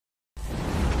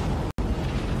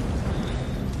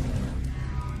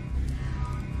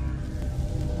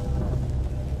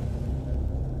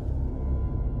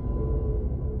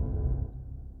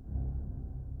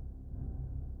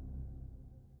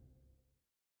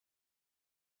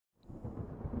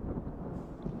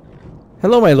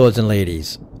Hello my lords and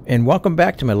ladies, and welcome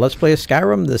back to my Let's Play of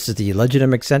Skyrim. This is the Legend of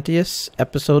Maxentius,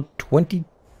 episode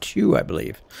 22, I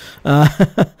believe.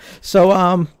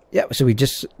 So we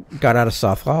just got out of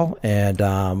Southall, and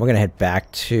we're going to head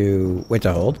back to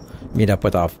Winterhold, meet up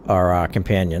with our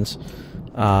companions.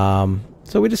 So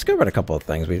we discovered a couple of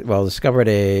things. We discovered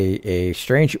a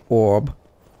strange orb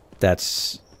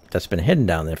that's been hidden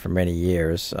down there for many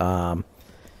years,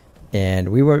 and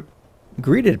we were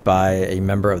greeted by a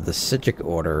member of the Sijic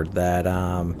Order that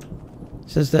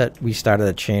says that we started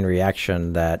a chain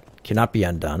reaction that cannot be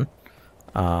undone.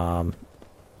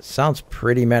 Sounds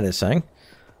pretty menacing.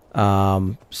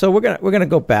 So we're gonna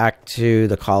go back to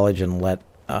the college and let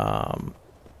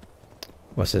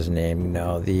what's his name?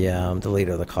 No, the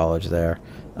leader of the college there,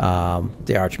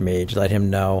 the Archmage. Let him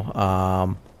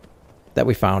know that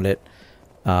we found it,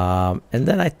 and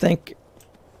then I think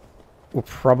we'll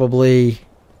probably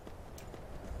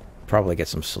get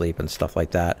some sleep and stuff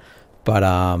like that, but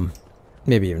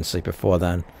maybe even sleep before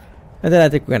then. And then I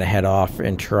think we're gonna head off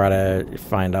and try to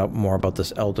find out more about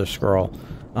this Elder Scroll.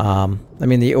 I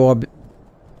mean, the orb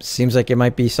seems like it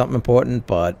might be something important,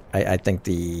 but I think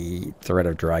the Thread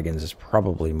of Dragons is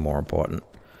probably more important.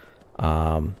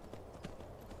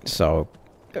 So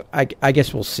I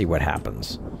guess we'll see what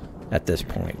happens at this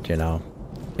point, you know.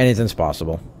 Anything's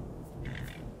possible.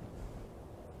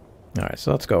 Alright,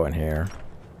 so let's go in here.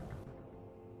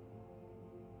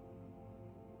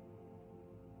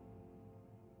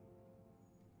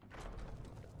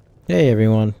 Hey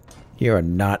everyone, you are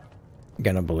not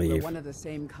gonna believe. One of the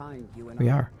same kind, you and we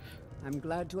I. are. I'm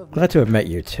glad to have met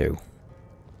you too.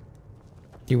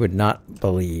 You would not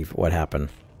believe what happened.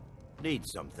 Need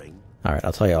something? All right,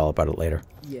 I'll tell you all about it later.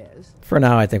 Yes. For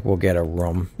now, I think we'll get a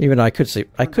room. Even though I could sleep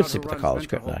at the college,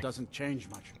 couldn't I? Doesn't change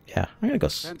much. Yeah, I'm gonna go.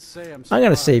 I'm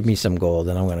gonna save me some gold,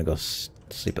 and I'm gonna go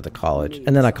sleep at the college,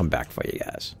 and then I'll come back for you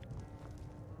guys.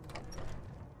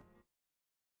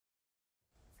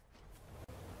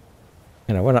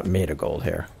 You know, we're not made of gold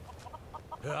here.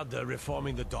 Heard they're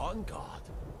reforming the Dawn Guard.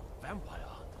 Vampire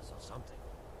hunters or something.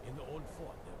 In the old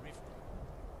fort near Riften.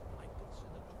 I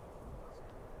consider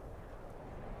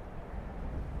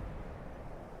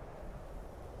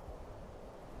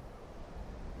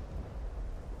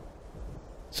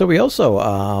So we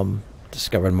also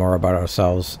discovered more about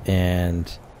ourselves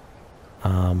and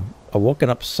awoken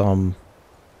up some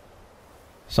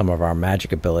of our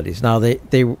magic abilities. Now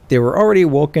they were already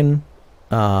awoken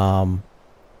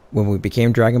when we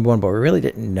became Dragonborn, but we really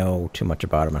didn't know too much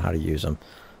about them and how to use them.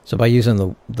 So by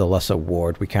using the Lesser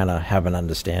Ward, we kind of have an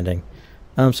understanding.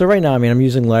 So right now, I mean, I'm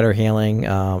using Letter Healing.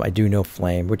 I do know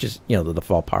Flame, which is, you know, the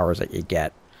default powers that you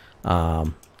get. It's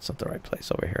not the right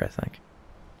place over here, I think.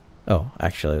 Oh,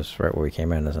 actually, it's right where we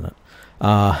came in, isn't it?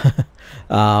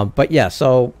 But yeah,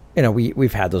 so, you know,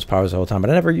 we've had those powers the whole time, but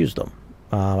I never used them.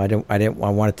 I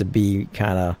want it to be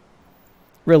kind of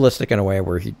realistic in a way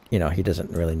where he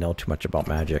doesn't really know too much about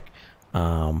magic,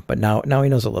 but now he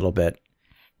knows a little bit,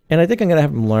 and I think I'm gonna have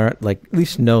him learn, like, at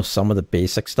least know some of the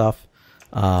basic stuff,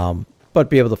 but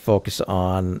be able to focus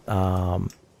on I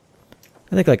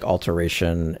think like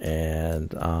alteration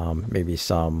and maybe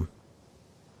some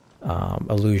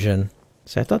illusion.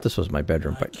 See, I thought this was my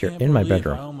bedroom, but you're in my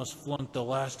bedroom. I almost flunked the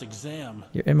last exam.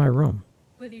 You're in my room.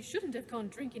 Well, you shouldn't have gone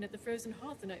drinking at the Frozen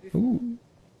Hearth the night before. Ooh.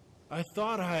 I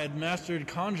thought I had mastered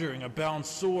conjuring a bound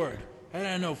sword. I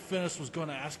didn't know Finnis was going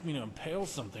to ask me to impale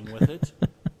something with it.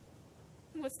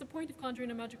 What's the point of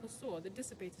conjuring a magical sword that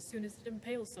dissipates as soon as it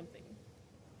impales something?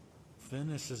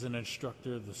 Finnis is an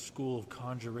instructor of the School of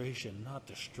Conjuration, not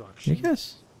destruction.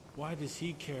 Yes. Why does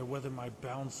he care whether my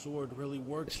bound sword really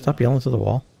works? Stop yelling to the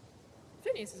wall.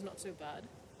 Phineas is not so bad.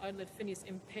 I'd let Phineas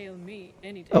impale me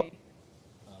any day. Oh.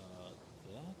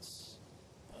 That's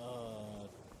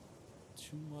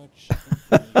too much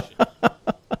information.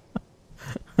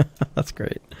 That's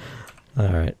great. All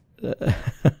right. That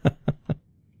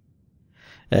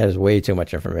is way too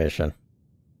much information.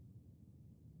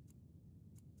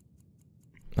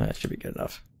 That should be good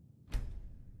enough.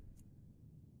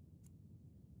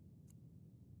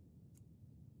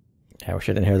 I wish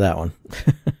I didn't hear that one.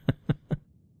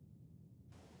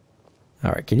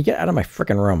 All right, can you get out of my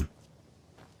frickin' room?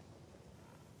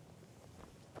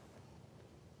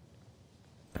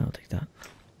 I'll take that.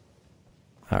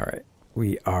 All right,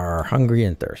 we are hungry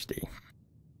and thirsty.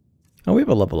 Oh, we have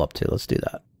a level up too. Let's do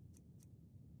that.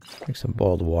 Drink some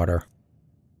boiled water.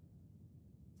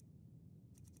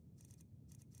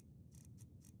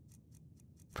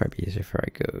 Probably be easier if I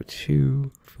go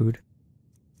to food.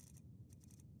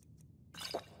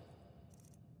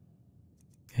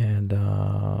 And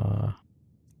don't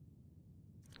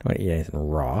want to eat anything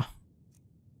raw.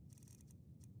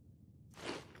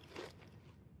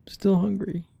 still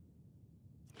hungry.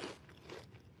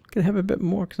 Could have a bit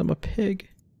more because I'm a pig.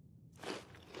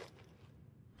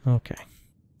 Okay.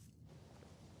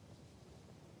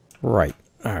 Right.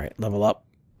 Alright, level up.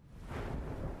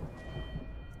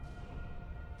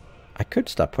 I could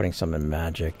stop putting some in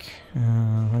magic.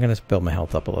 I'm going to build my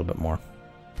health up a little bit more.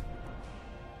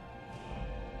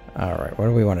 Alright, what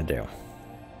do we want to do?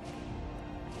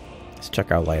 Let's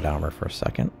check our light armor for a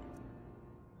second.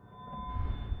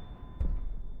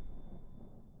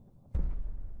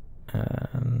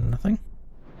 Nothing.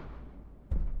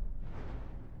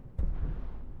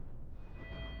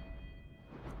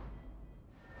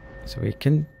 So we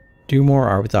can do more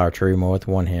art with archery, more with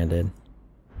one-handed.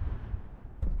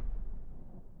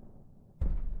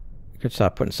 We could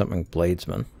stop putting something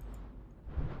bladesman.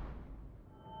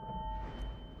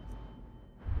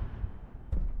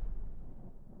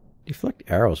 Deflect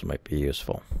arrows might be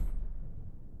useful.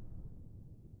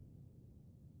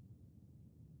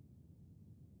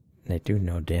 They do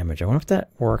no damage. I wonder if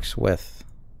that works with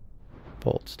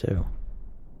bolts too.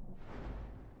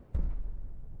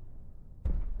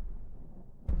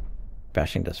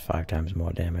 Bashing does 5 times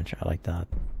more damage. I like that.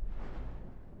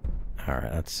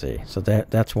 Alright, let's see. So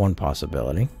that's one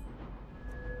possibility.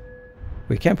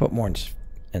 We can put more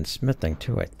in smithing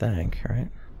too, I think, right?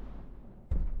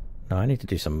 No, I need to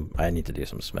do some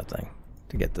smithing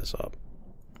to get this up.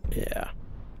 Yeah,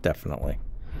 definitely.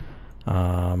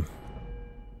 I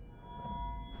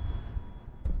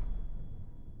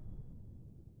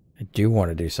do want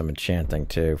to do some enchanting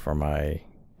too for my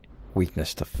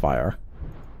weakness to fire.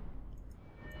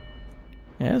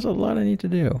 Yeah, there's a lot I need to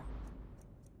do.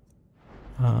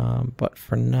 But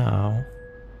for now,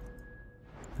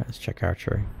 let's check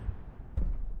archery.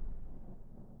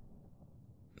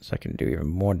 So I can do even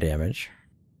more damage.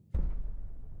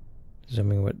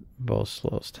 Zooming with bow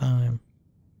slows time.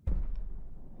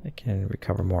 I can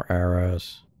recover more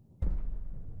arrows.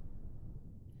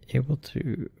 Able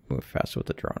to move faster with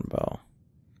the drawn bow.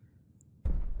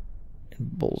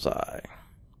 And bullseye.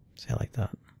 See, I like that.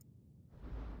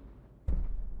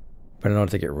 But in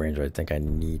order to get range, I think I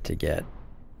need to get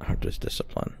Hunter's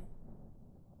Discipline.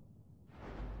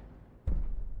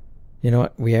 You know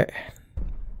what? We have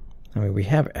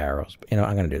arrows. But, you know,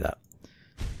 I'm going to do that.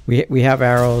 We have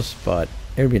arrows, but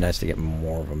it would be nice to get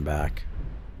more of them back.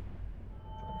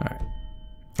 Alright.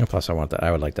 And plus, I want that.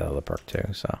 I would like that other perk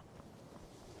too, so.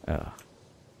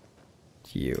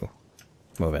 It's you.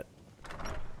 Move it.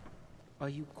 Are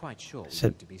you quite sure? I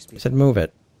said move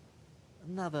it.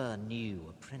 Another new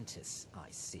apprentice, I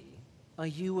see. Are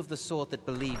you of the sort that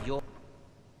believe you're...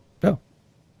 Oh.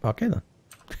 Okay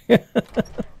then.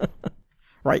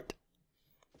 Right.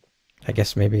 I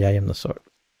guess maybe I am the sort.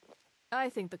 I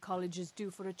think the college is due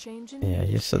for a change in... Yeah,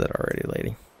 you said that already,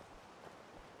 lady.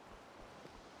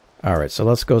 Alright, so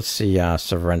let's go see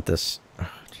Severentus. Oh,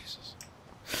 Jesus.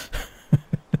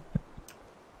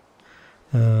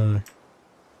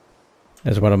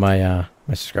 As one of my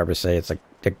subscribers say, it's like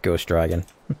a ghost dragon.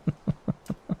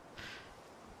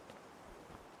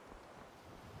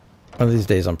 One of these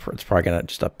days, it's probably gonna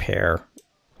just appear,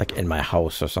 like in my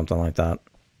house or something like that.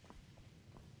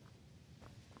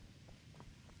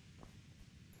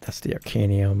 That's the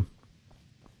Arcanium.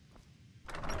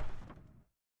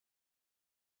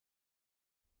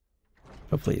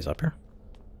 Hopefully he's up here.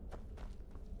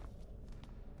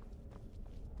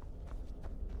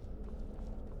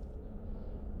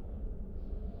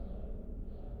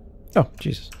 Oh,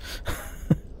 Jesus.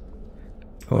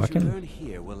 Oh, I can learn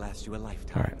here will last you a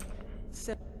lifetime. All right.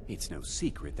 It's no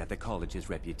secret that the college's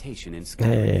reputation in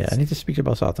Skyrim Yeah. I need to speak to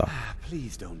Boethiah.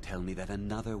 Please don't tell me that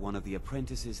another one of the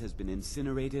apprentices has been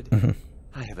incinerated.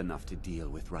 I have enough to deal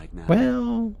with right now.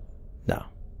 Well, no.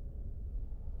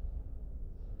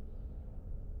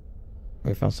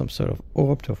 We found some sort of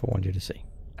orb Topher wanted you to see.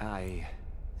 I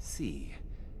see.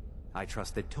 I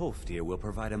trust that Toftir will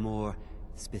provide a more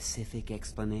specific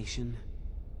explanation.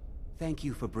 Thank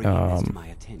you for bringing this to my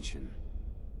attention.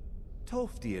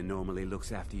 Toftir normally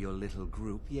looks after your little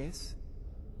group, yes?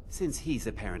 Since he's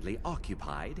apparently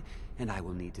occupied, and I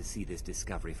will need to see this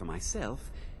discovery for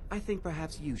myself, I think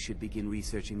perhaps you should begin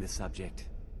researching the subject.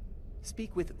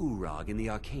 Speak with Urag in the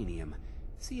Arcanium.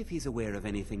 See if he's aware of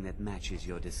anything that matches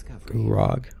your discovery.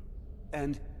 Urag.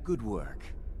 And good work.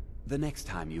 The next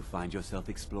time you find yourself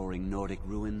exploring Nordic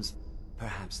ruins,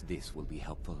 perhaps this will be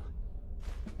helpful.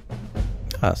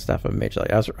 Staff of Mage.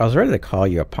 I was ready to call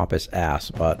you a pompous ass,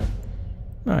 but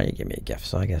oh, you gave me a gift,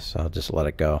 so I guess I'll just let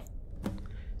it go.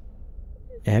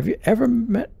 Have you ever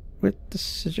met with the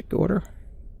Sijic Order?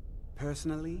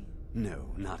 Personally?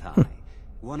 No, not I.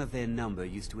 One of their number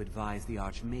used to advise the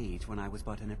Archmage when I was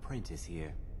but an apprentice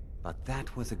here. But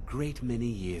that was a great many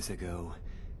years ago,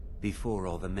 before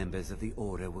all the members of the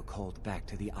Order were called back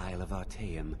to the Isle of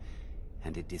Artaeum,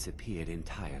 and it disappeared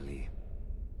entirely.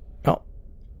 Oh,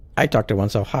 I talked to one,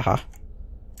 so haha.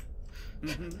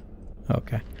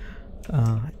 Okay.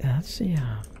 Let's see.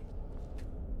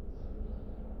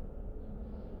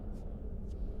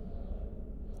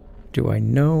 Do I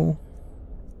know?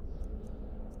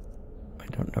 I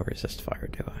don't know resist fire,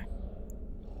 do I?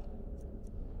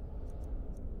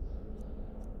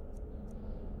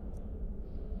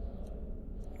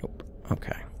 Nope.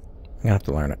 Okay. I'm gonna have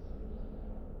to learn it.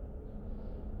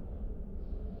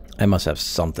 I must have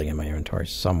something in my inventory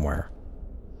somewhere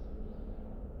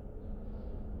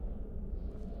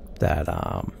that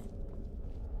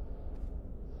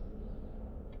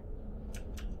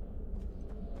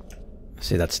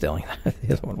see, that's stealing.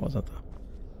 The other one wasn't though.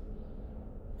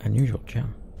 Unusual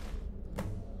gem.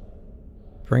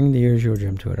 Bring the usual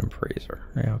gem to an appraiser.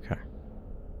 Yeah, okay.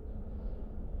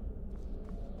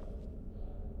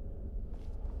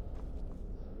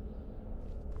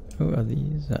 Who are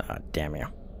these? Damn you.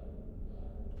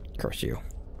 Curse you.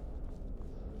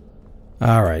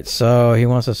 Alright, so he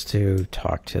wants us to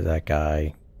talk to that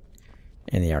guy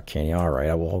in the Arcania.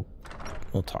 Alright,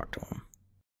 we'll talk to him.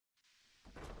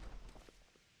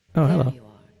 Oh, hello. There you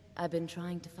are. I've been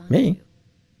trying to find Me? you.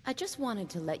 I just wanted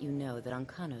to let you know that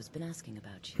Ancano's been asking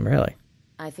about you. Really?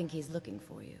 I think he's looking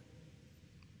for you.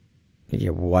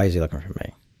 Yeah, why is he looking for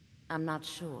me? I'm not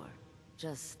sure.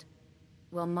 Just,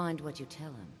 well, mind what you tell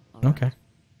him. All right? Okay.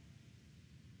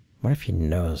 What if he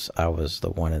knows I was the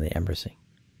one in the embassy?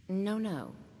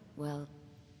 No. Well,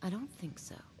 I don't think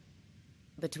so.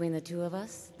 Between the two of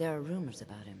us, there are rumors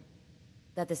about him.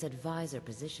 That this advisor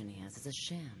position he has is a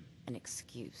sham, an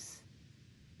excuse.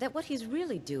 That what he's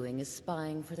really doing is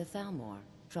spying for the Thalmor,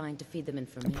 trying to feed them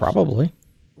information. Probably.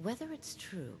 Whether it's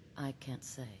true, I can't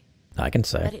say. I can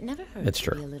say. But it never hurts it's to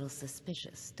true. be a little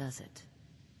suspicious, does it?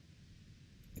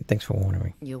 Thanks for warning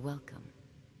me. You're welcome.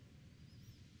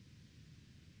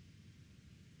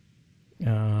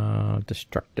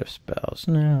 Destructive spells.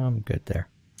 No, I'm good there.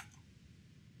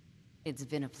 It's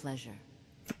been a pleasure.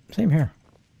 Same here.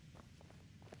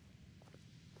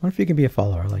 What if you can be a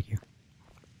follower like you?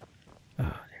 Oh,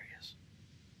 there he is.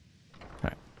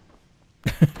 Alright.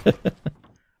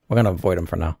 We're gonna avoid him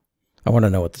for now. I want to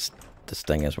know what this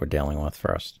thing is we're dealing with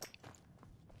first.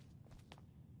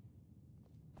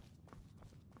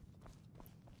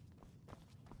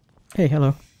 Hey,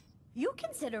 hello. You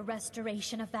consider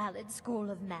restoration a valid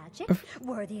school of magic,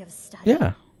 worthy of study?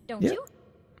 Yeah. Don't Yeah. you?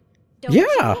 Don't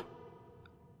Yeah. you?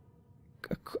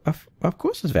 Of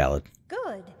course it's valid.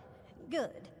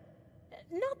 Good.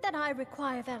 Not that I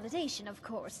require validation, of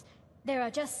course. There are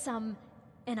just some,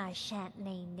 and I shan't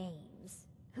name names,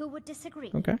 who would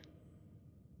disagree. Okay.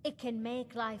 It can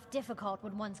make life difficult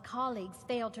when one's colleagues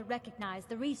fail to recognize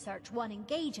the research one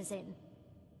engages in.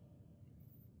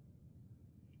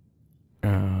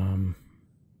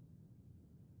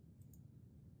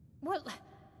 Well,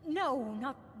 no,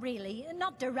 not really.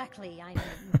 Not directly, I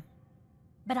mean.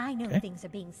 But I know things are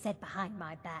being said behind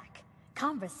my back.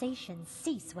 Conversations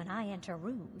cease when I enter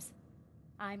rooms.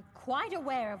 I'm quite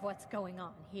aware of what's going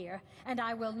on here, and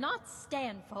I will not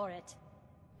stand for it.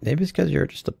 Maybe it's because you're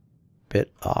just a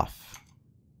bit off.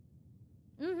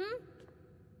 Mm-hmm.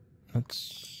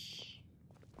 That's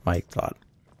my thought.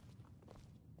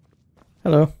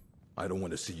 Hello. I don't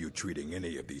want to see you treating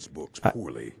any of these books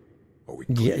poorly. Are we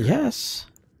clear? Yes.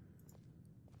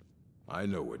 I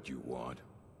know what you want.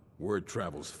 Word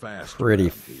travels fast. Pretty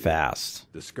around here.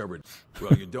 fast. Discovered.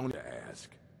 Well, you don't ask.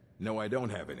 No, I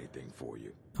don't have anything for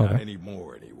you. Okay. Not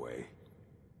anymore, anyway.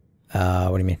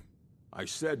 What do you mean? I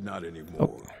said not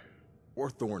anymore.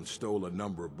 Orthorn stole a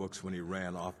number of books when he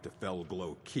ran off to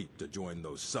Felglow Keep to join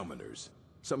those summoners.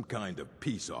 Some kind of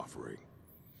peace offering.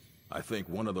 I think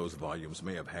one of those volumes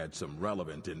may have had some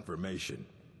relevant information.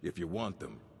 If you want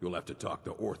them, you'll have to talk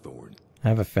to Orthorn. I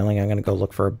have a feeling I'm going to go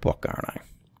look for a book, aren't I?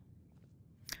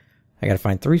 I got to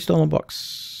find 3 stolen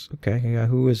books. Okay,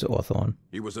 who is Orthorn?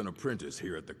 He was an apprentice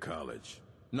here at the college.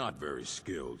 Not very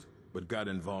skilled, but got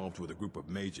involved with a group of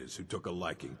mages who took a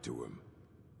liking to him.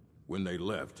 When they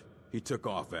left, he took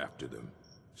off after them.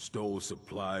 Stole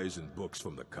supplies and books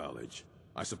from the college.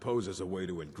 I suppose as a way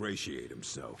to ingratiate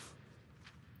himself.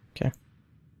 Okay.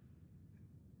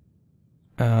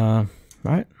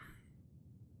 Right.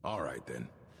 All right, then.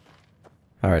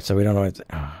 All right, so we don't know what...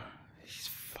 Oh, he's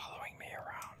following me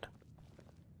around.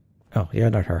 Oh, yeah,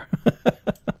 not her.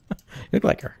 You look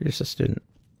like her. You're just a student.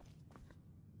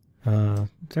 Is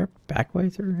there a back way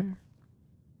through here?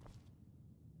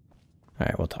 All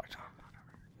right, we'll talk to him.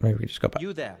 Maybe we just go back.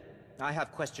 You there. I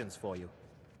have questions for you.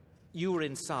 You were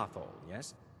in Sarthal,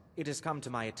 yes? It has come to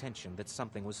my attention that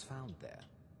something was found there.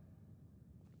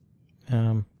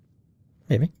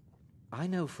 Maybe. I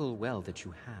know full well that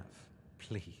you have.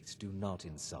 Please do not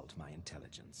insult my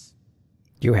intelligence.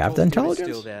 You have the Tolkien intelligence?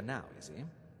 is still there now, is he?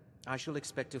 I shall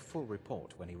expect a full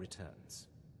report when he returns.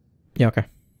 Yeah, okay.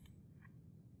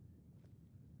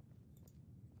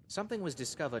 Something was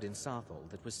discovered in Sarthal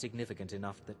that was significant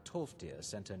enough that Tolfdir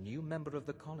sent a new member of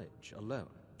the college alone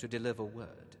to deliver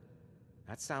word.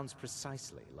 That sounds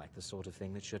precisely like the sort of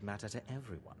thing that should matter to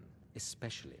everyone,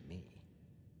 especially me.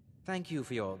 Thank you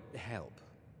for your help.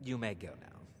 You may go now.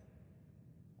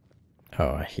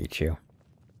 Oh, I hate you.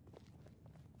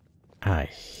 I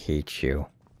hate you.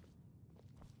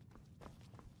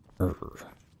 Urgh.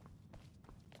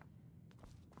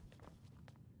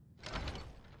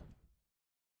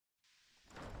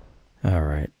 All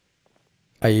right.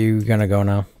 Are you gonna go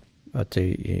now? No,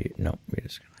 we're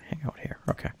just gonna hang out here.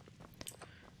 Okay.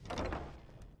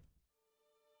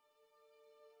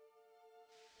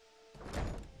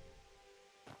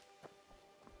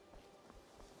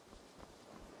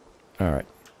 All right.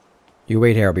 You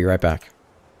wait here. I'll be right back.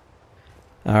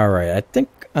 All right. I think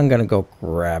I'm gonna go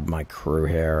grab my crew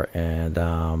here and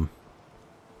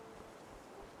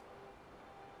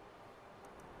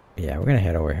yeah, we're gonna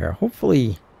head over here.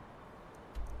 Hopefully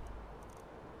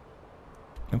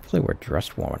we're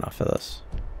dressed warm enough for this.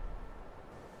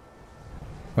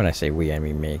 When I say we, I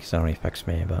mean me, because that only affects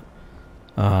me, but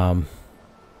I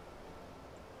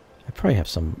probably have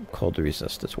some cold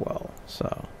resist as well,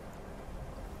 so.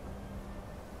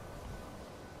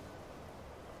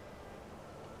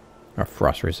 Or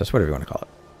frost resist, whatever you want to call it.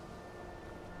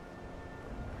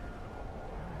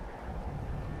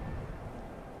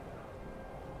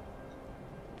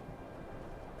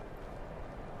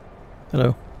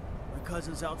 Hello. My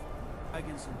cousin's out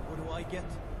wagons, and what do I get?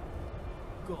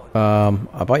 God.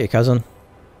 About your cousin.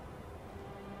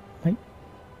 Might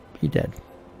be dead.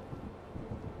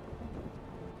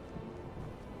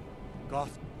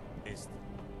 Goth is.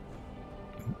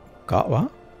 Got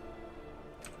what?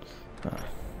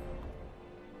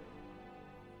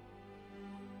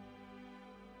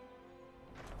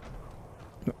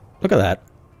 Look at that.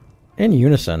 In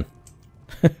unison.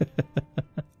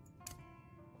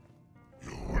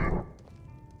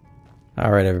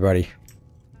 Alright, everybody.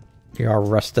 You all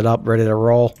rested up, ready to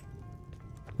roll?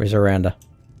 Where's Aranda?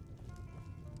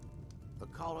 The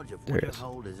College of There he is.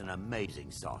 Winterhold is an amazing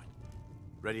sight.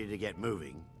 Ready to get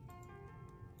moving?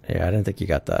 Yeah, I didn't think you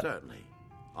got that. Certainly.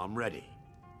 I'm ready.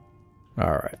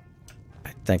 Alright.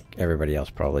 I think everybody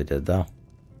else probably did, though.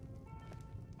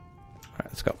 Alright,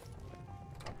 let's go.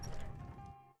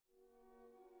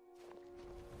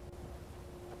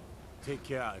 Take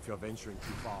care if you're venturing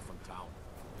too far from town.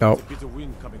 Oh, There's a bit of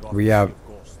wind coming off we the have... Sea of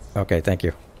Ghosts. Okay, thank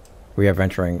you. We are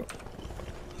venturing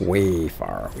way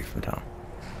far away from town.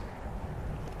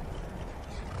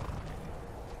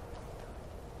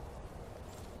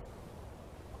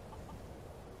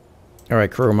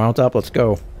 Alright, crew, mount up, let's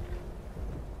go.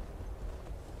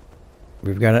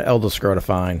 We've got an Elder Scroll to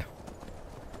find.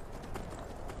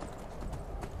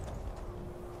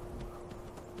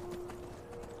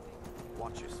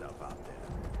 Watch yourself out there,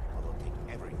 or they'll take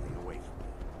everything away from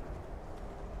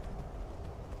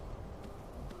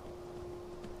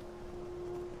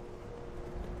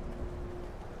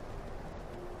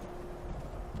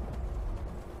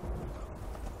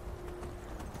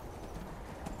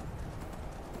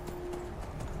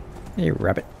you. Hey,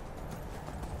 rabbit.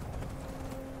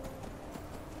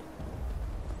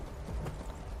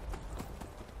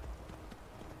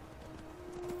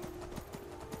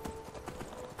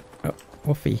 Oh,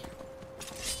 Wolfie.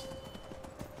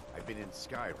 I've been in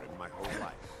Skyrim my whole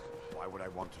life. Why would I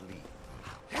want to leave?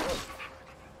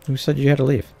 Who said you had to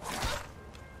leave?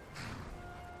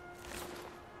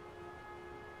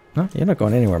 No, you're not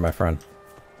going anywhere, my friend.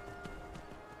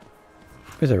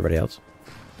 Where's everybody else?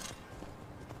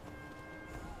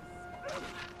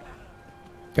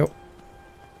 Go.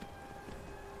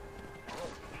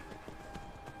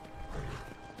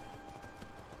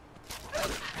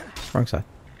 Wrong side.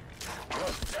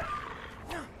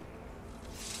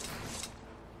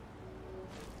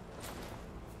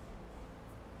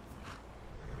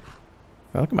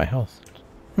 Well, look at my health.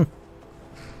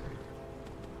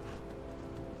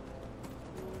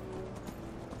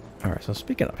 Alright, so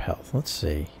speaking of health, let's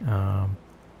see.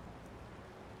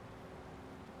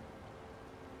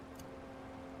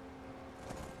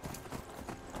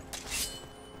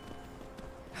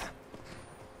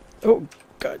 Oh,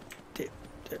 God. I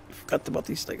forgot about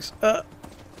these things.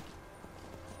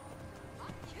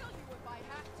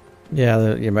 Yeah,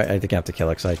 I think I have to kill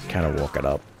it because I kind of woke it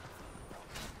up.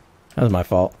 That was my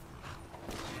fault.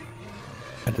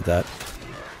 I did that.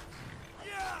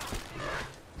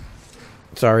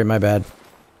 Sorry, my bad.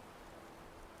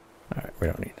 Alright, we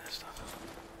don't need that stuff.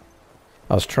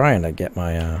 I was trying to get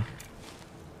my,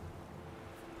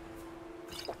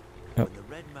 When the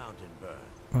Red Mountain burned,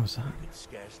 what was that? you could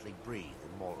scarcely breathe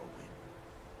in Morrowind.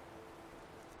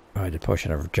 Oh, I did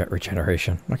potion of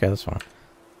regeneration. Okay, that's fine.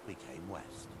 We came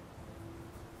west.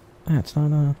 Yeah, it's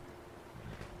not,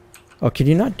 Oh, can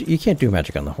you not... You can't do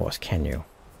magic on the horse, can you?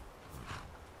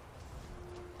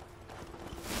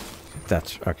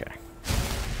 That's... Okay.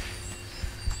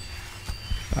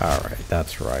 Alright,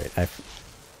 that's right. I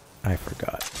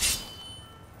forgot.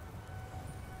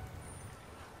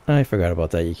 I forgot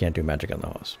about that. You can't do magic on the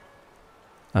horse.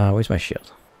 Where's my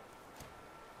shield?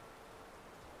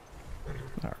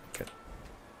 Alright, good.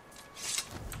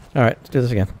 Alright, let's do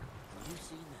this again. Have you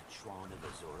seen that shrine of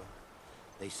Azura?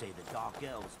 They say the Dark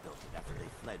Elves built it after they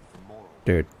fled from Morrowind.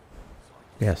 Dude.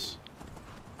 Yes.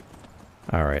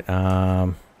 Alright,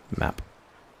 map.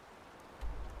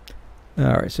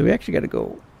 Alright, so we actually gotta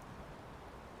go...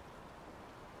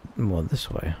 Well, this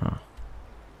way, huh?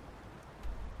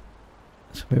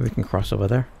 So maybe we can cross over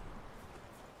there.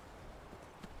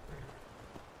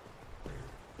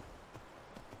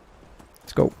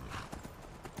 Let's go.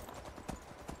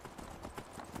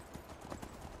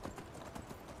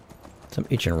 Some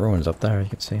ancient ruins up there, you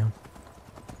can see them.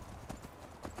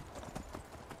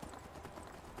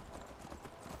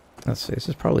 Let's see, this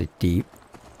is probably deep.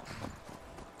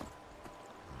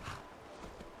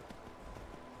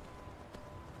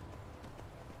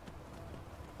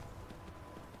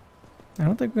 I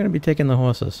don't think we're going to be taking the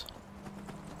horses.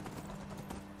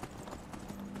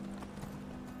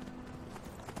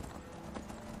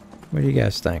 What do you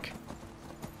guys think?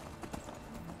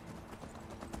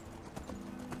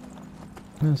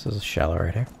 This is shallow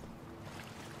right here.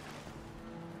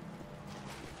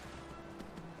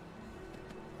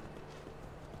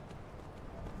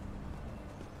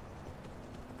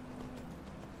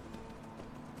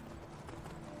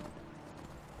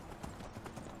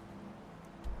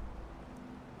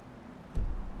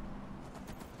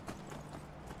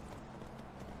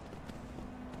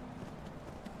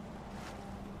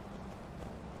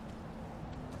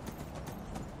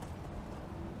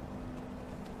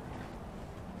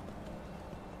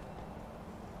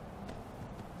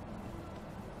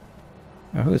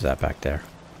 Oh, who's that back there?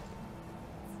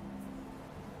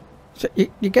 So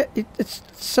you get it, it's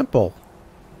simple.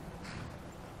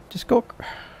 Just go.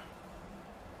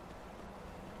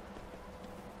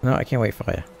 No, I can't wait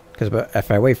for you. Because if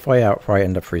I wait for you, I'll probably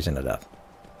end up freezing to death.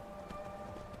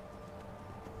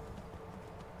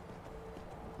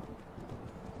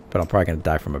 But I'm probably going to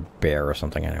die from a bear or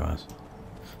something anyways.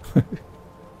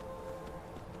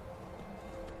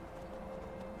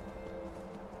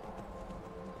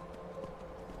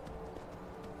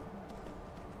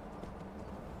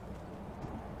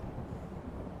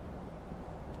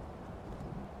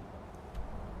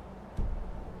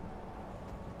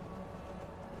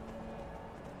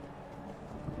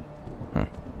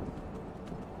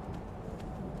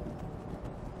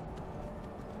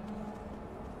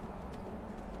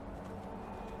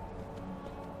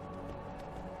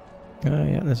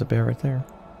 Yeah, there's a bear right there.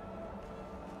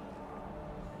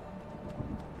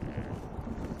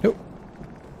 Oh,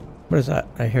 what is that?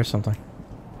 I hear something.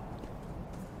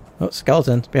 Oh,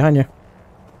 skeletons behind you.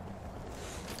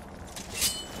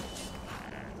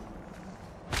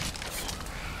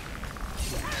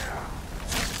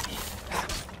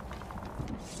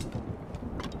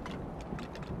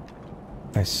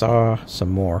 I saw some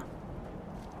more.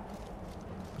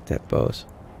 That bows.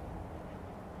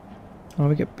 Oh,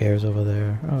 we get bears over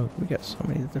there. Oh, we got so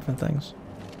many different things.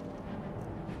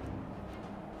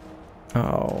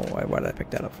 Oh, why did I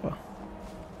pick that up for?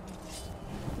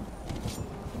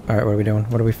 Alright, what are we doing?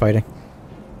 What are we fighting?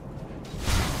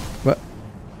 What?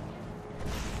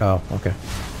 Oh, okay.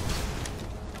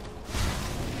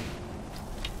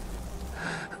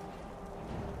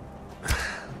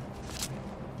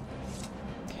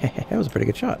 That was a pretty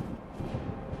good shot.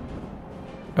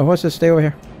 Oh, what's this? Stay over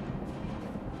here.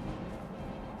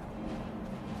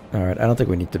 Alright, I don't think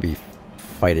we need to be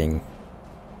fighting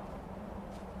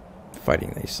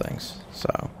these things, so.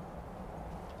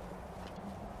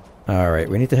 Alright,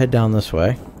 we need to head down this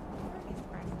way.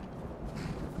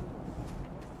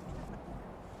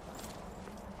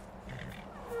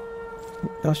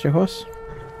 Lost your horse?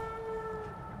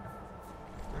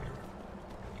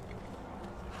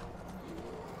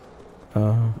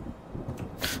 Are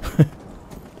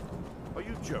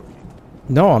you joking?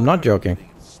 No, I'm not joking.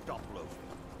 Stop loafing.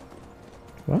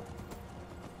 What?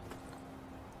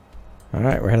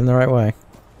 heading the right way.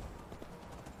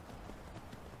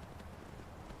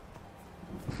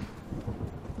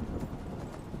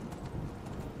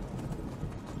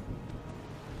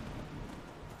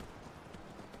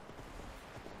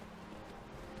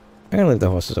 I'm gonna leave the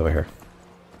horses over here.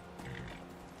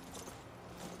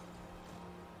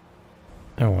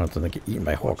 I don't want them to get eaten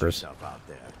by hawkers.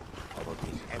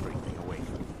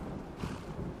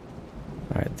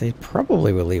 Alright, they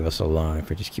probably will leave us alone if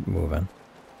we just keep moving.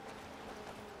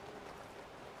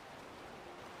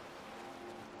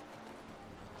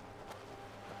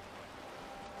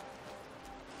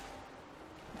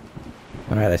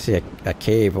 Alright, I see a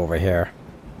cave over here.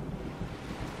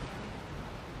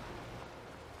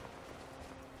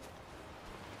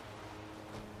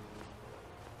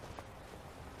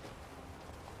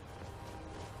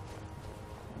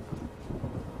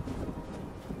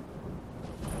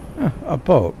 A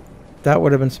boat. That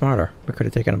would have been smarter. We could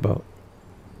have taken a boat.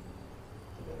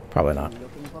 Probably not.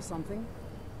 Looking for something?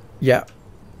 Yeah.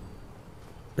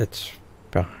 It's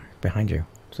behind you.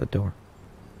 It's a door.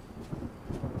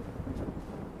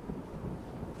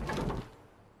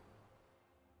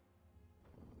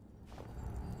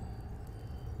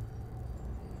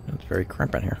 It's very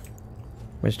cramped in here.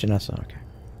 Where's Janessa? Okay.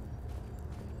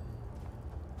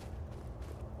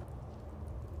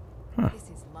 Huh. This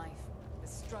is life. The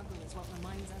struggle is what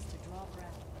reminds us to draw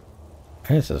breath.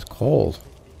 This is cold.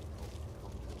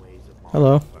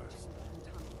 Hello.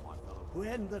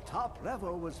 When the top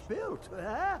level was built,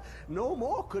 no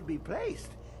more could be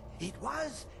placed. It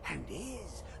was and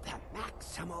is the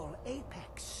maximal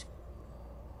apex.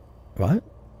 What?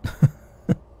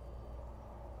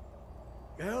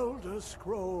 Elder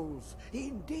Scrolls,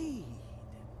 indeed.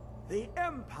 The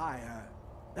Empire.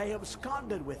 They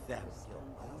absconded with them.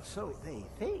 So they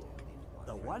think.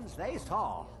 The ones they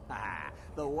saw.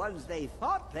 The ones they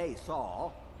thought they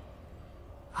saw.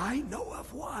 I know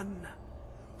of one.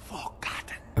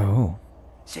 Forgotten. Oh.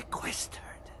 Sequestered.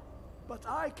 But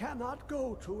I cannot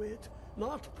go to it.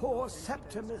 Not poor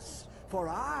Septimus. For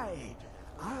I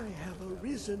have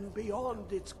arisen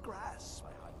beyond its grasp.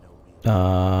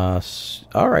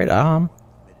 Alright,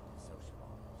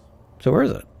 so where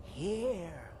is it?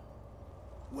 Here.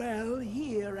 Well,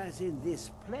 here as in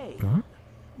this plane. Huh?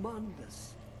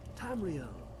 Mundus, Tamriel,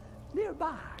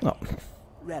 nearby. Oh.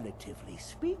 Relatively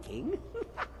speaking.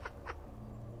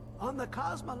 On the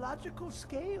cosmological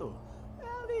scale,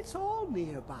 well, it's all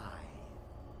nearby.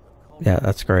 Yeah,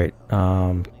 that's great.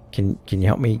 Can you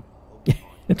help me?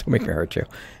 Don't make me hurt you.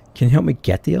 Can you help me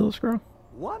get the Elder Scroll?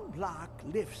 One block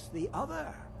lifts the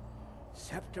other.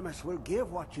 Septimus will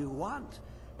give what you want,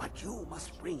 but you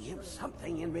must bring him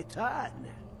something in return.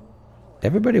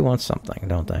 Everybody wants something,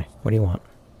 don't they? What do you want?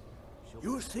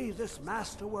 You see this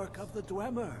masterwork of the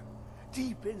Dwemer,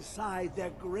 deep inside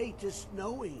their greatest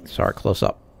knowing. Sorry, close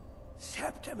up.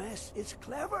 Septimus is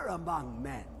clever among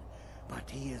men, but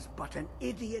he is but an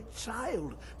idiot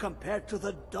child compared to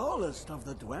the dullest of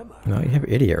the Dwemer. No, you have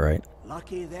idiot, right?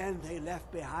 Lucky then they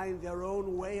left behind their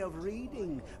own way of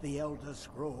reading the Elder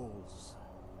Scrolls.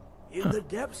 In the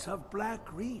depths of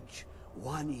Black Reach,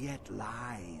 one yet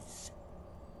lies.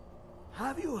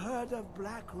 Have you heard of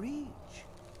Black Reach?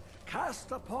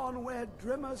 Cast upon where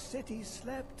Drimmer City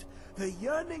slept, the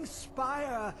yearning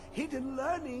spire hidden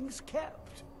learnings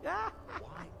kept.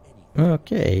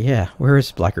 Okay, yeah. Where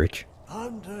is Blackreach?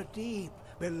 Under deep,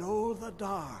 below the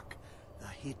dark, the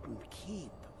hidden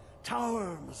keep,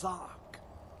 Tower Mzark.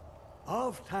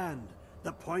 Oft-hand,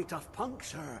 the point of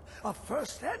puncture, of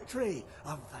first entry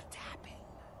of the tapping.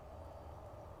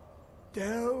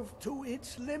 Delve to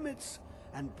its limits,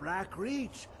 and Black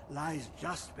Reach lies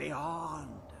just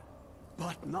beyond.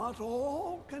 But not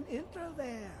all can enter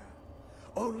there.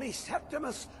 Only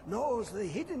Septimus knows the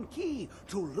hidden key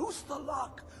to loose the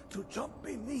lock, to jump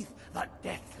beneath the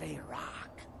deathly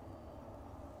rock.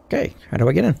 Okay, how do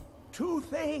I get in? Two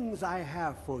things I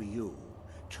have for you.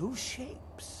 Two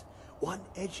shapes. One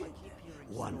edged,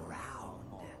 one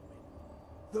round.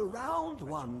 The round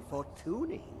one for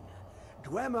tuning.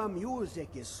 Dwemer music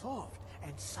is soft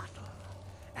and subtle,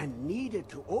 and needed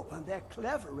to open their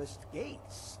cleverest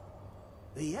gates.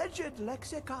 The edged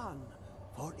lexicon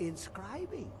for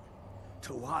inscribing.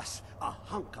 To us, a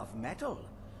hunk of metal.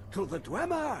 To the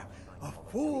Dwemer, a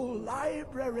full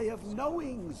library of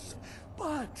knowings,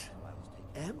 but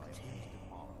empty.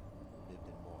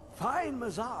 Find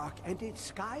Mzark and its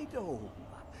sky dome.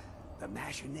 The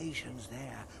machinations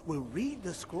there will read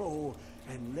the scroll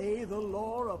and lay the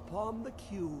lore upon the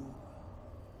cube.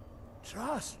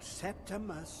 Trust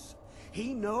Septimus.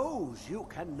 He knows you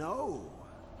can know.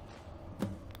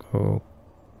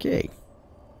 Okay.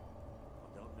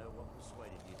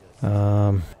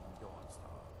 Yeah,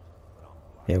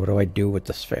 what do I do with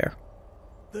the sphere?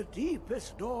 The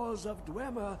deepest doors of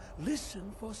Dwemer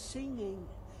listen for singing.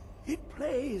 It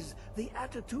plays the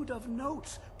attitude of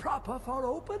notes proper for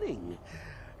opening.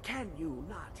 Can you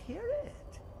not hear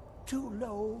it? Too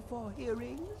low for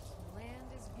hearing?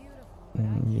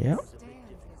 Yep.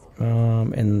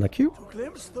 In the cube? To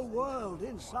glimpse the world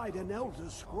inside an Elder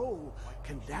Scroll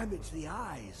can damage the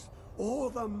eyes or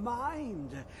the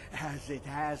mind, as it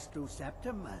has to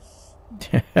Septimus.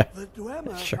 The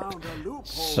Dwemer Sure. found a loophole,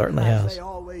 Certainly as has. they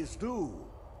always do,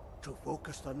 to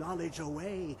focus the knowledge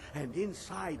away and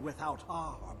inside without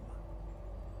harm.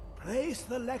 Place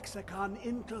the lexicon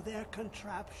into their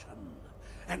contraption,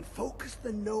 and focus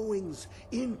the knowings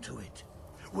into it.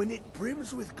 When it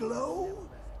brims with glow,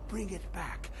 bring it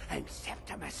back, and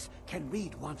Septimus can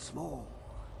read once more.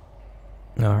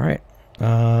 Alright.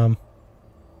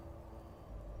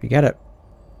 You got it.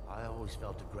 I always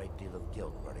felt a great deal of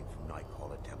guilt running from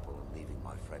Nightcaller Temple and leaving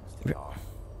my friends to die.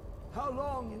 How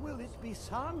long will it be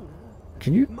sung?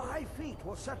 Can you... My feet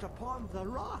were set upon the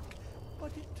rock,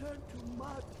 but it turned to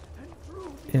mud and drew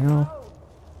me You know... down.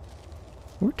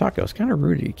 We were talking, it was kind of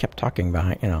rude. You kept talking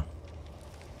behind, you know.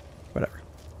 Whatever.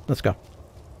 Let's go.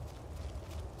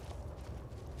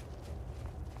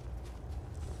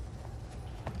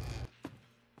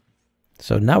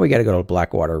 So now we got to go to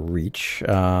Blackwater Reach,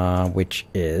 which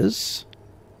is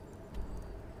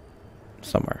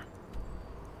somewhere.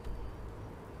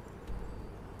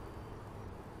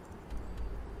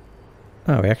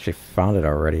 Oh, we actually found it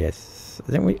already. I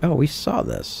think we... Oh, we saw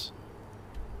this.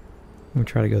 Let me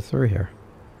try to go through here.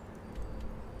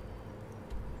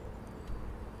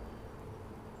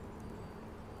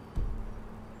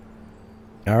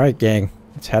 Alright, gang.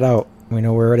 Let's head out. We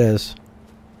know where it is.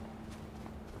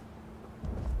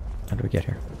 How do we get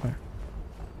here? Where?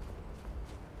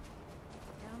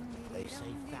 They say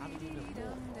founded of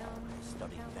war,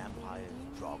 studying vampires,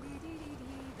 dragon,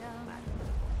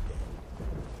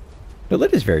 The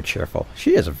lid is very cheerful.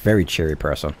 She is a very cheery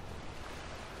person.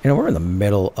 You know, we're in the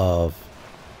middle of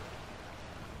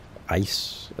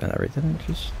ice and everything.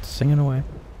 She's singing away.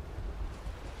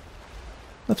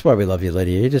 That's why we love you,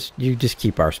 Lydia. You just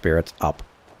keep our spirits up.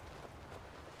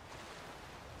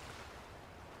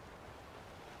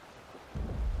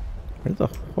 Where did the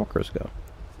hawkers go?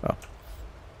 Oh.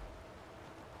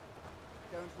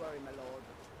 Don't worry, my lord.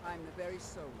 I'm the very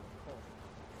soul of caution.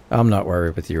 I'm not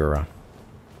worried with you around.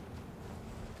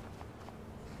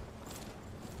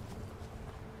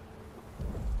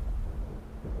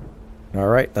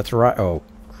 Alright, that's right. Oh,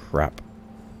 crap.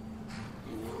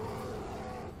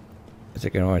 Is it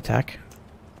going to attack?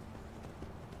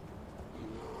 Is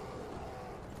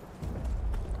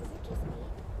it just me,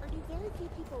 or do very few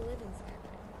people live in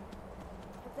Skyrim?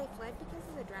 Have they fled because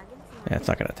of the dragons? Yeah, it's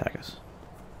not going to attack us.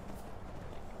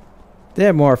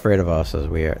 They're more afraid of us than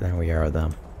we are of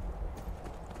them.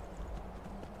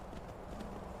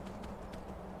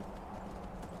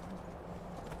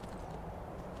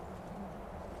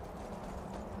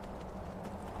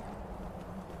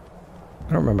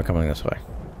 I don't remember coming this way.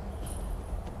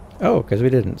 Oh, because we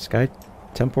didn't. Sky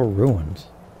Temple Ruins.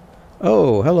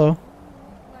 Oh, hello.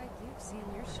 Like you've seen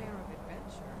your share of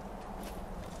adventure.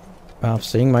 I'm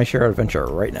seeing my share of adventure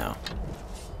right now.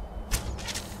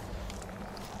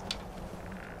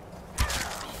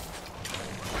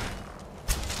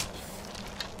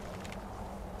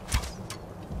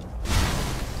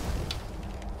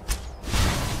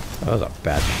 That was a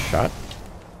bad shot.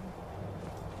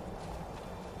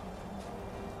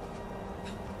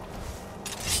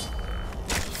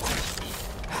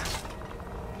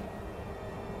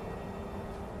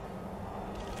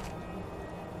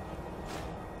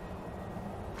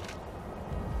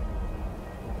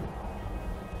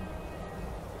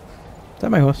 Is that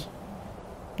my horse?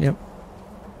 Yep.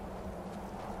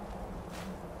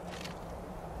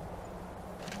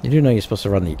 You do know you're supposed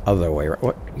to run the other way, right?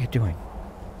 What are you doing?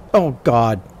 Oh,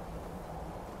 God.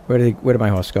 Where did my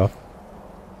horse go?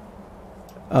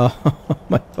 Oh,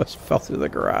 my horse fell through the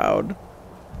ground.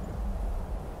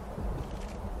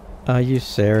 Are you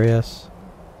serious?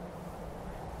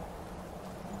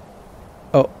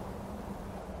 Oh.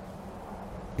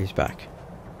 He's back.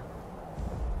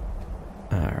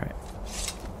 Alright.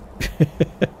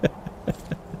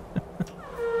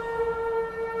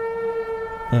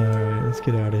 Alright, let's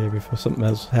get out of here before something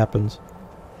else happens.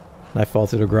 I fall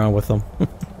through the ground with them.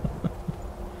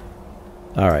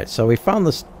 Alright, so we found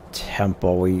this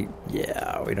temple. We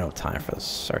don't have time for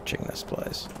searching this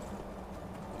place.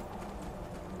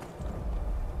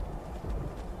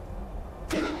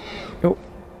 Oh.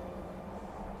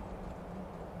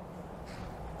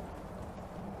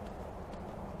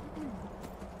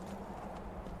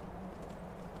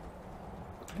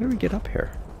 get up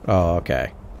here? Oh,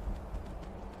 okay.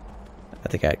 I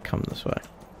think I'd come this way.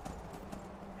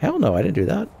 Hell no, I didn't do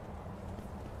that.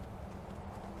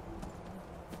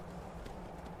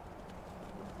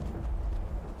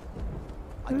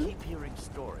 I keep hearing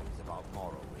stories about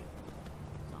Morrowind.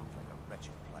 Sounds like a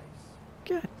wretched place.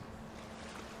 God.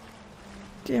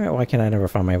 Damn it, why can't I never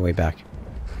find my way back?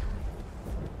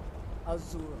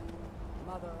 Azura,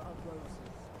 mother of roses,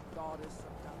 goddess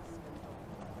of dusk and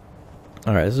dawn.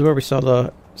 Alright, this is where we saw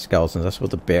the skeletons. That's what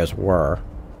the bears were.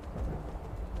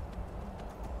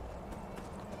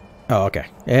 Oh, okay.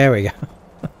 There we go.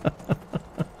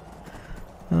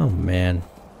 Oh, man.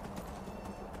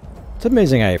 It's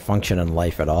amazing how you function in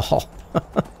life at all.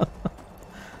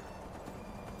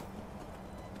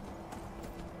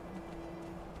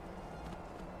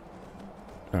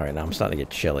 Alright, now I'm starting to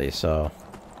get chilly, so...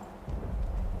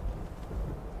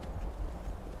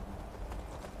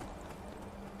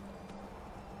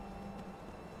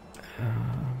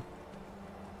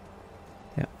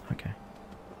 yeah, okay.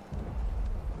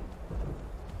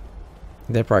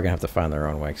 They're probably gonna have to find their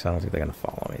own way, because I don't think they're gonna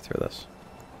follow me through this.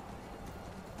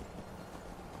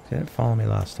 They didn't follow me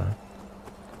last time.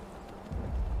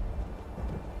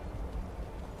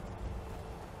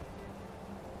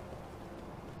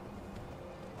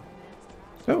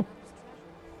 Oh.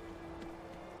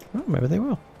 Well, maybe they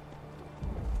will.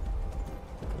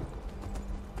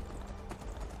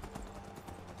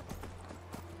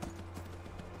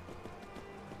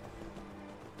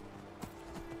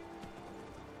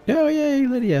 Oh, yay,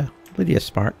 Lydia. Lydia's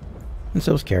smart. And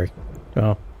so is Carrie.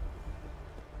 Well,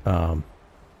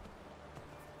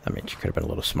 I mean, she could have been a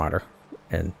little smarter.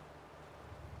 And,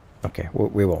 okay,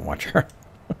 we won't watch her.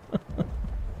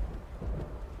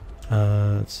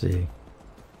 Let's see.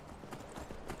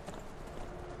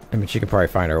 I mean, she could probably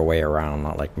find her way around,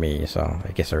 not like me, so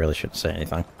I guess I really shouldn't say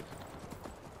anything.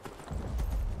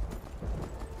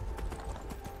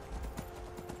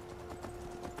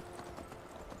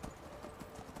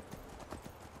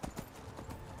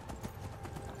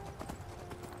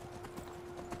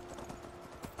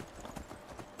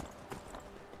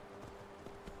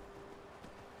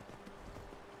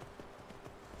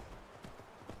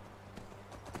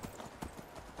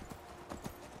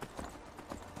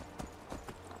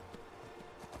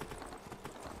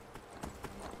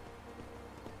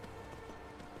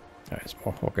 Alright, some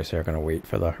more hawkers here are going to wait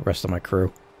for the rest of my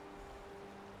crew.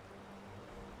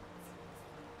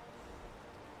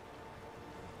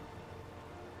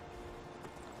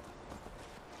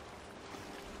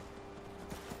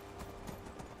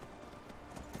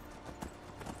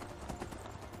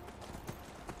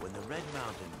 When the Red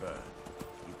Mountain burned,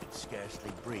 you could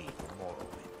scarcely breathe in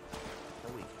Morrowind. So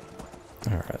we came west.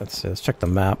 Alright, let's see. Let's check the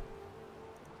map.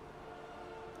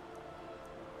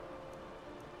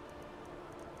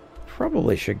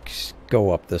 Probably should go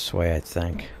up this way, I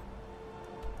think.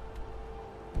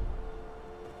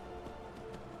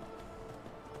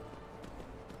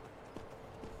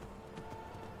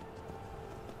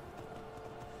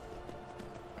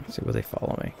 Let's see, will they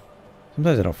follow me?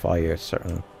 Sometimes they don't follow you at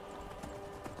certain...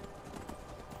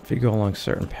 if you go along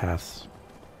certain paths.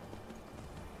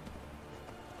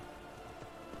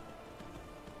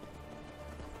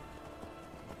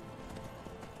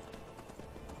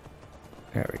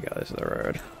 There we go, this is the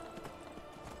road.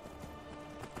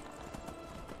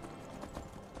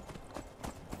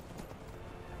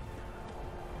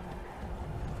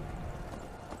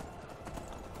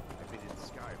 I've been in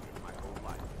Skyrim my whole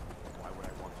life. Why would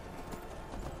I want to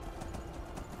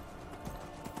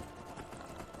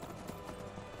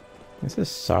leave? This is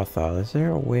Southall. Is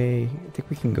there a way? I think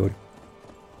we can go...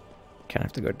 kind of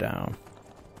have to go down.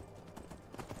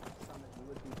 Some of you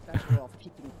would be better off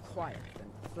keeping quiet than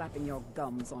flapping your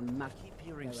gums on map. I keep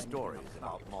hearing stories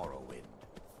about Morrowind.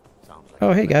 Sounds like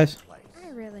Oh, hey guys. I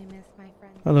really miss my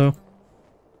friends. Hello.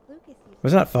 Lucas used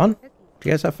Was that fun? Did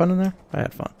you guys have fun in there? I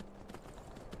had fun.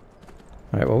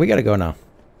 Alright, well, we gotta go now.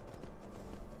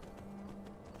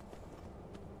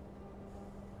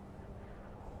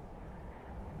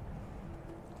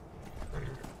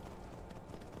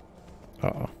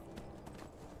 Uh-oh.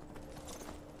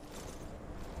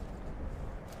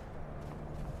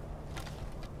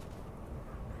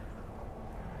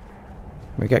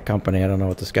 We got company. I don't know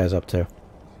what this guy's up to.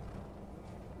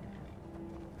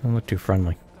 Don't look too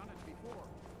friendly.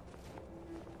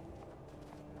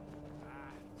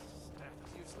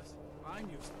 Useless. I'm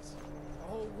useless. The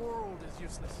whole world is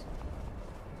useless.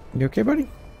 You okay, buddy?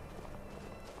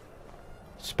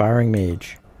 Aspiring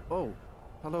mage. Oh,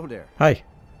 hello there. Hi.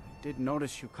 Did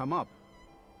notice you come up.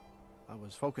 I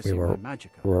was focusing We on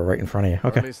Magica. were right in front of you. Or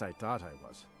Okay. at least I thought I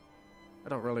was. I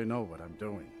don't really know what I'm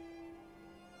doing.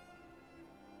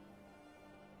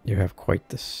 You have quite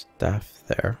the staff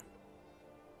there.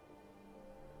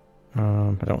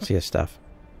 I don't see a staff.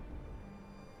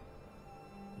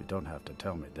 You don't have to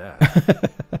tell me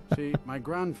that. See, my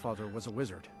grandfather was a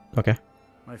wizard. Okay.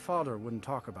 My father wouldn't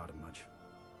talk about it much.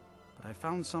 But I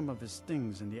found some of his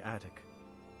things in the attic,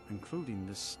 including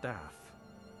this staff.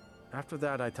 After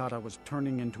that, I thought I was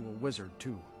turning into a wizard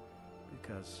too,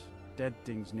 because dead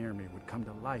things near me would come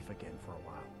to life again for a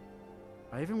while.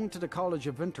 I even went to the College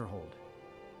of Winterhold.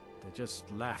 They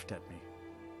just laughed at me.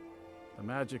 The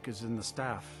magic is in the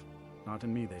staff, not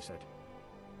in me, they said.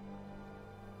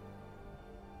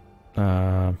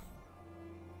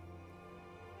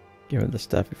 Give it the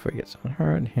staff before he gets on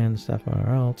her and hand the staff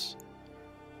somewhere else.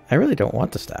 I really don't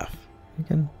want the staff. You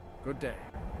can Good day.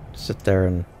 sit there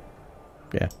and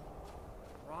yeah.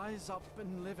 Rise up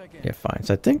and live again. Yeah, fine.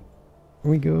 So I think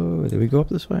did we go up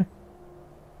this way?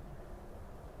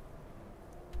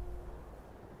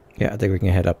 Yeah, I think we can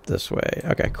head up this way.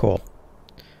 Okay, cool.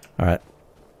 Alright.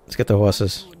 Let's get the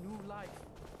horses.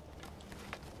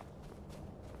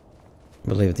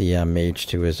 We'll leave the mage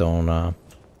to his own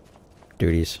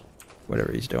duties.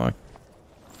 Whatever he's doing.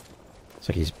 It's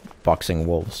like he's boxing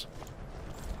wolves.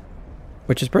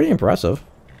 Which is pretty impressive.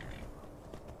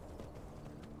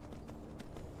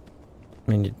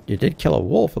 I mean, you did kill a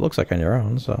wolf, it looks like, on your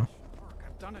own, so...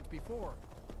 I've done it before.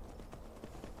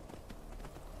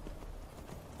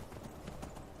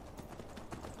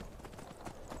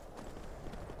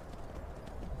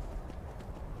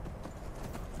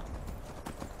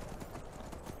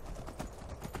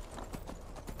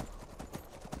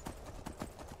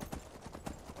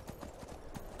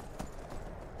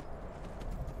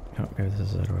 Oh, maybe this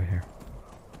is it right here.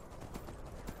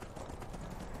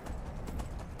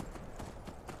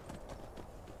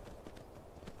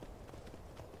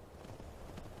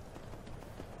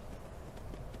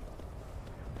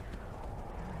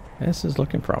 This is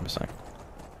looking promising.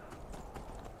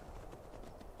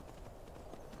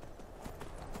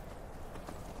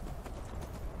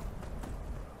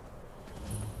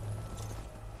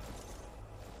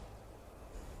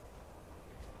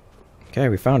 Okay,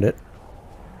 we found it.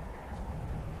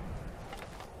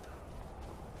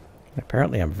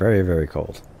 Apparently I'm very, very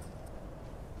cold.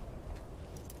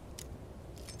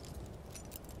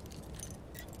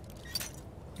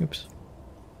 Oops.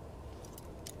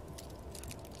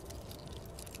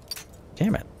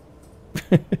 Damn it.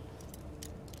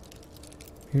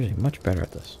 Usually much better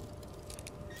at this.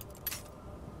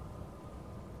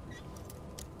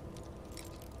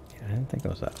 Yeah, I didn't think it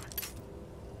was that way.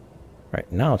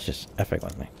 Right, now it's just effing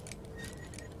with me.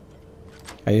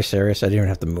 Are you serious? I didn't even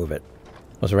have to move it.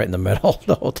 It was right in the middle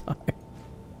the whole time.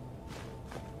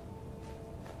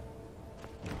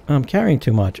 I'm carrying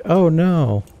too much. Oh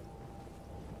no.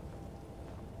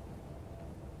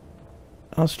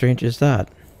 How strange is that?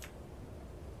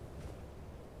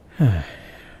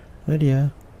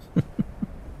 Lydia.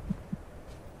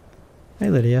 Hey,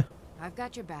 Lydia. I've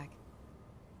got your back.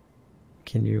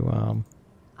 Can you,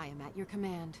 I am at your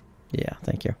command. Yeah,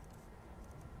 thank you.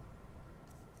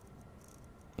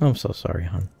 I'm so sorry,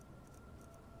 hon.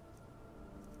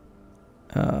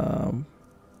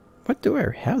 What do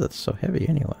I have that's so heavy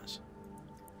anyways?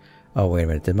 Oh, wait a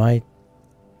minute. Did my...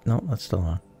 No, that's still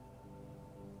on.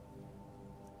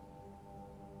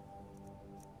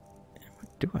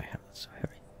 What do I have that's so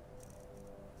heavy?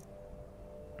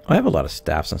 I have a lot of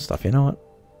staffs and stuff. You know what?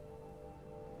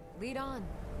 Lead on.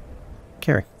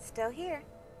 Carry. Still here.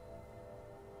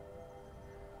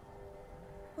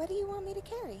 What do you want me to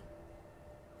carry?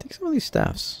 Take some of these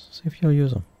staffs. See if you'll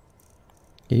use them.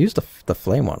 You used the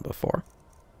flame one before.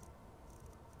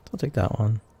 So I'll take that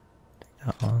one. Take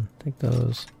that one. Take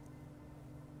those.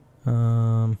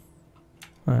 Alright,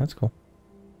 that's cool.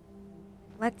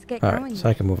 Let's get Alright, going. so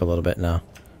I can move a little bit now.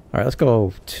 Alright, let's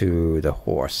go to the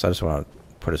horse. I just want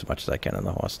to put as much as I can in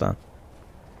the horse then.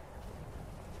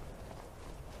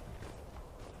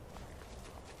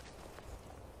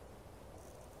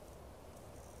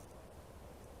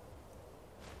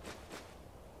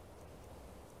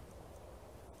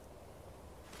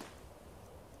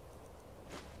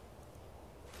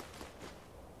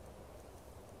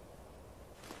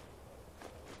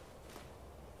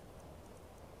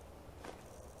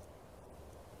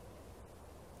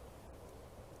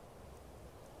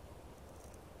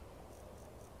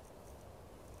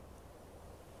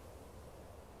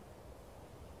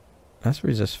 That's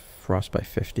resist frost by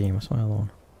 15. What's my other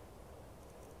one?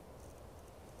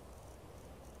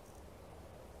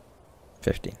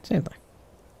 15. Same thing.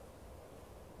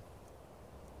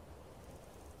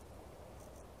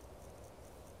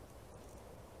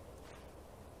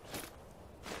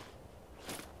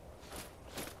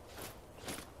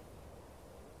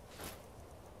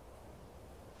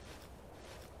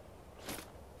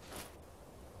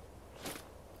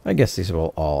 I guess these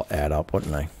will all add up,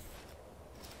 wouldn't they?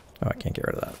 Oh, I can't get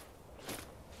rid of that.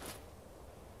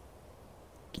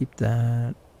 Keep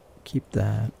that. Keep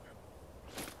that.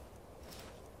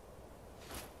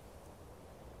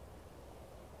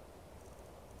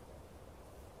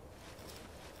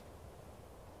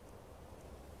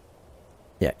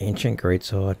 Yeah, ancient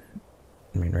greatsword.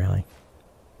 I mean, really.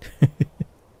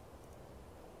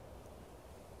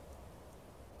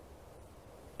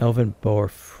 Elven boar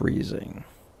freezing.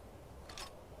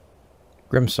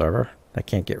 Grim server. I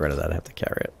can't get rid of that. I have to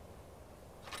carry it.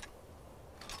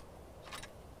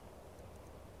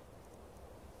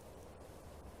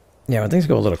 Yeah, when things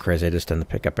go a little crazy, I just tend to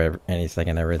pick up anything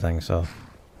and everything, so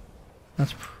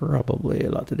that's probably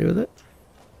a lot to do with it.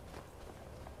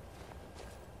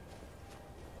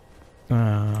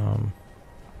 I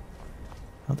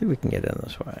don't think we can get in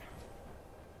this way.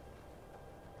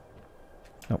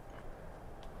 Nope.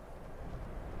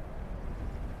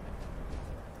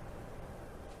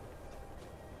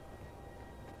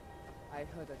 I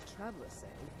heard a traveler say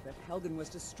that Helgen was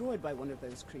destroyed by one of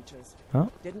those creatures. Oh.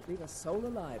 Didn't leave a soul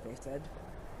alive, they said.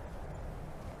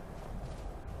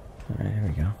 Alright, here we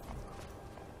go.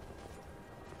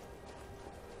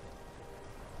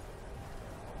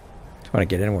 Just want to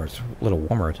get in where it's a little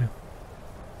warmer, too.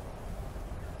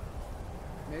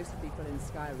 Most people in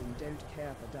Skyrim don't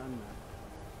care for Dunmer.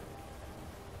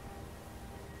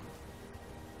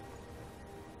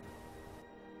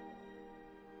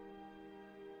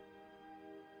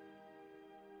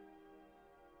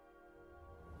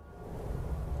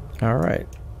 All right.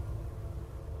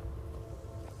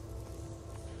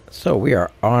 So we are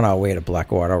on our way to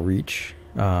Blackwater Reach.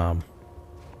 Blackwater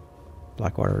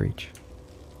Reach.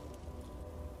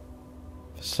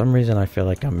 For some reason, I feel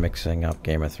like I'm mixing up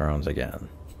Game of Thrones again.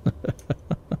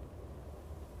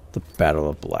 The Battle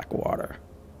of Blackwater.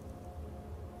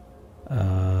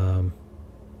 Learn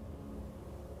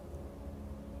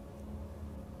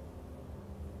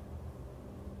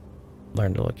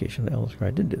the location of the Elder Scroll.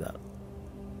 I did do that.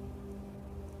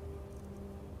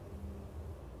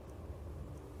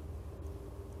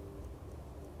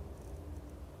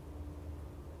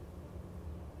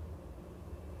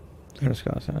 I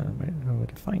don't know where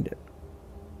to find it.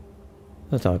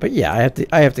 That's all. But yeah, I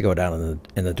have to go down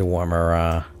in the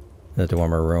Dwarmer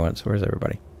ruins. Where's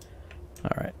everybody? All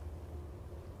right.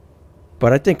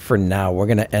 But I think for now we're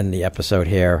gonna end the episode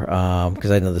here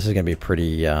because I know this is gonna be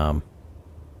pretty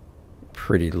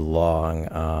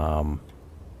long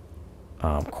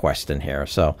quest in here.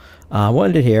 So we'll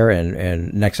end it here,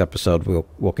 and next episode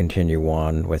we'll continue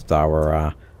on with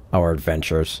our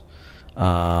adventures.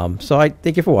 So I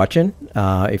thank you for watching.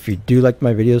 If you do like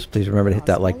my videos, please remember to hit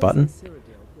that like button.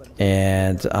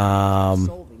 And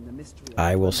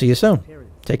I will see you soon.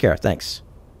 Take care. Thanks.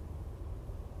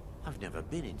 I've never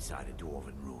been inside a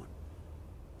dwarven